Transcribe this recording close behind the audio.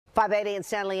I-580 in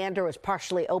San Leandro is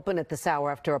partially open at this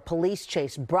hour after a police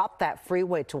chase brought that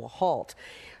freeway to a halt.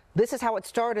 This is how it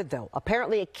started, though.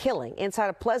 Apparently a killing inside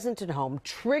a Pleasanton home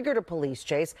triggered a police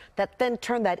chase that then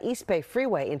turned that East Bay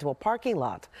freeway into a parking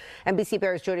lot. NBC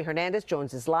Bears Jodi Hernandez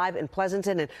joins us live in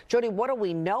Pleasanton. And Jodi, what do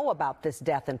we know about this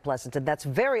death in Pleasanton? That's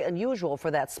very unusual for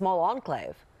that small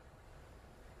enclave.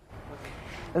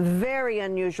 Very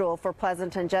unusual for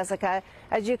Pleasanton, Jessica.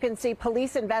 As you can see,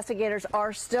 police investigators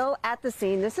are still at the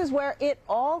scene. This is where it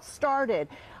all started.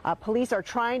 Police are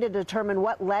trying to determine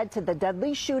what led to the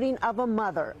deadly shooting of a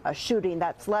mother, a shooting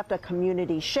that's left a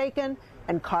community shaken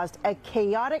and caused a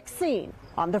chaotic scene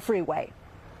on the freeway.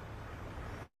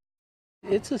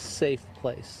 It's a safe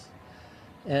place,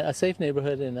 a safe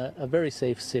neighborhood, and a very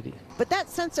safe city. But that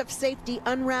sense of safety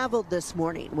unraveled this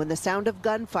morning when the sound of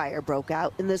gunfire broke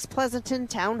out in this Pleasanton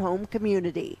townhome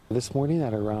community. This morning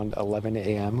at around 11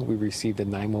 a.m. we received a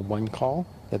 911 call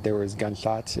that there was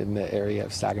gunshots in the area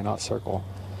of Saginaw Circle.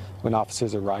 When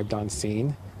officers arrived on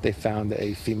scene, they found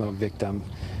a female victim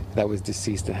that was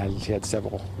deceased and she had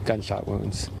several gunshot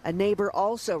wounds. A neighbor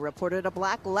also reported a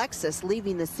black Lexus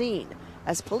leaving the scene.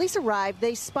 As police arrived,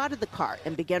 they spotted the car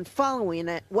and began following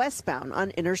it westbound on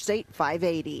Interstate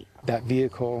 580. That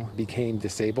vehicle became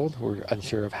disabled. We're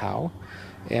unsure of how.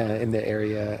 In the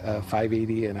area of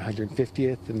 580 and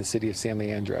 150th in the city of San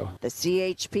Leandro. The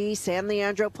CHP, San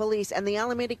Leandro Police, and the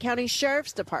Alameda County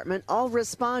Sheriff's Department all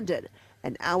responded.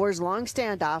 An hours-long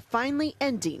standoff finally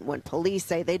ending when police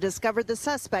say they discovered the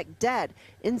suspect dead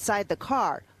inside the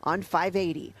car on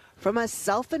 580 from a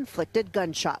self-inflicted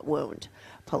gunshot wound.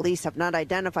 Police have not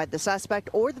identified the suspect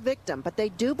or the victim, but they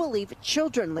do believe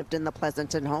children lived in the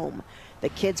Pleasanton home. The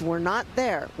kids were not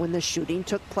there when the shooting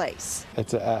took place.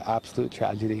 It's an absolute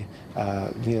tragedy.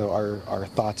 Our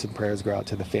thoughts and prayers go out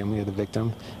to the family of the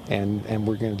victim, and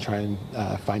we're going to try and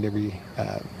find every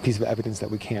piece of evidence that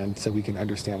we can so we can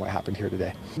understand what happened here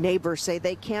today. Neighbors say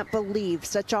they can't believe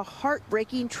such a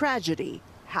heartbreaking tragedy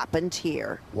happened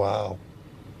here. Wow.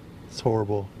 It's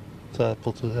horrible.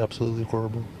 It's absolutely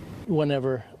horrible.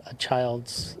 Whenever a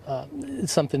child's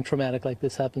something traumatic like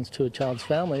this happens to a child's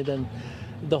family, then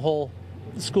the whole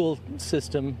school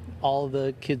system, all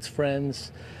the kids'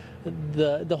 friends,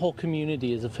 the whole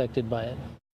community is affected by it.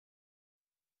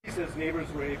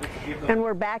 And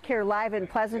we're back here live in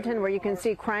Pleasanton where you can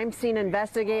see crime scene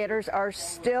investigators are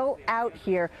still out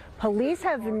here. Police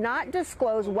have not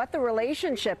disclosed what the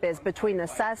relationship is between the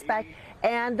suspect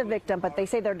and the victim, but they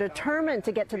say they're determined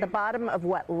to get to the bottom of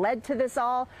what led to this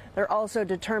all. They're also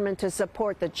determined to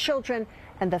support the children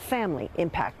and the family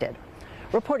impacted.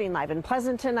 Reporting live in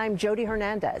Pleasanton, I'm Jodi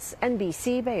Hernandez,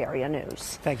 NBC Bay Area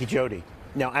News. Thank you, Jodi.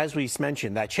 Now, as we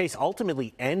mentioned, that chase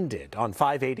ultimately ended on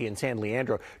 580 in San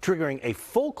Leandro, triggering a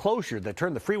full closure that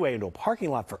turned the freeway into a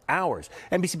parking lot for hours.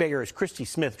 NBC Bay Area's Christie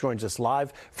Smith joins us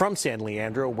live from San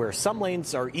Leandro, where some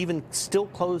lanes are even still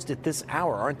closed at this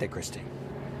hour, aren't they, Christie?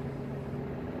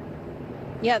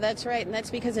 Yeah, that's right, and that's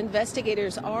because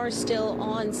investigators are still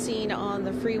on scene on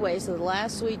the freeway. So the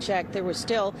last we checked, there were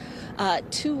still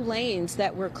 2 lanes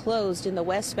that were closed in the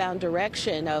westbound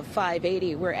direction of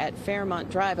 580. We're at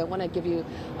Fairmont Drive. I want to give you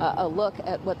a look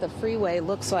at what the freeway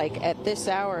looks like at this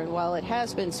hour. And while it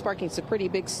has been sparking some pretty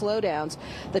big slowdowns,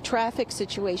 the traffic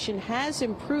situation has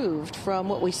improved from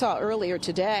what we saw earlier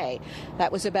today.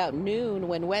 That was about noon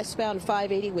when westbound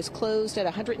 580 was closed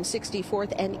at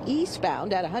 164th and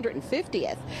eastbound at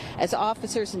 150th. As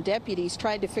officers and deputies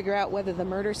tried to figure out whether the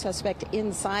murder suspect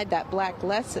inside that black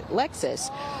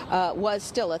Lexus was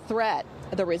still a threat.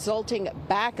 The resulting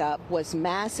backup was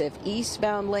massive.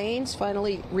 Eastbound lanes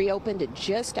finally reopened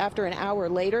just after an hour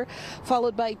later,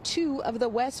 followed by 2 of the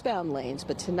westbound lanes.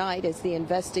 But tonight, as the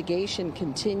investigation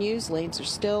continues, lanes are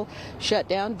still shut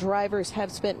down. Drivers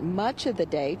have spent much of the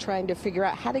day trying to figure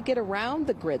out how to get around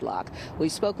the gridlock. We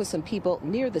spoke with some people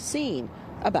near the scene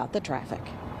about the traffic.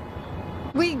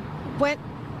 We went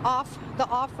off the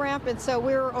off-ramp, and so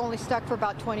we were only stuck for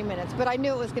about 20 minutes. But I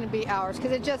knew it was going to be hours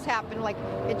because it just happened, like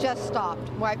it just stopped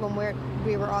right when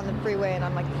we were on the freeway, and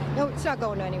I'm like, no, it's not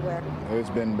going anywhere. It's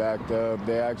been backed up.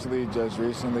 They actually just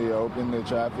recently opened the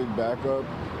traffic back up.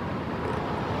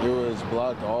 It was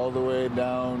blocked all the way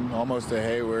down almost to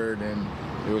Hayward, and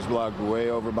it was blocked way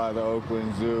over by the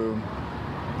Oakland Zoo.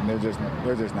 And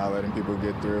they're just not letting people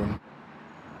get through.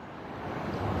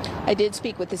 I did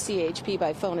speak with the CHP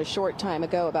by phone a short time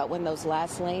ago about when those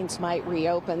last lanes might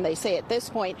reopen. They say at this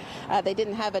point they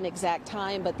didn't have an exact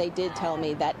time, but they did tell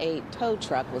me that a tow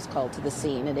truck was called to the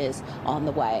scene. It is on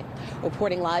the way.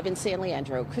 Reporting live in San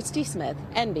Leandro, Christie Smith,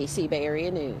 NBC Bay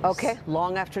Area News. Okay,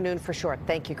 long afternoon for sure.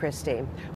 Thank you, Christie.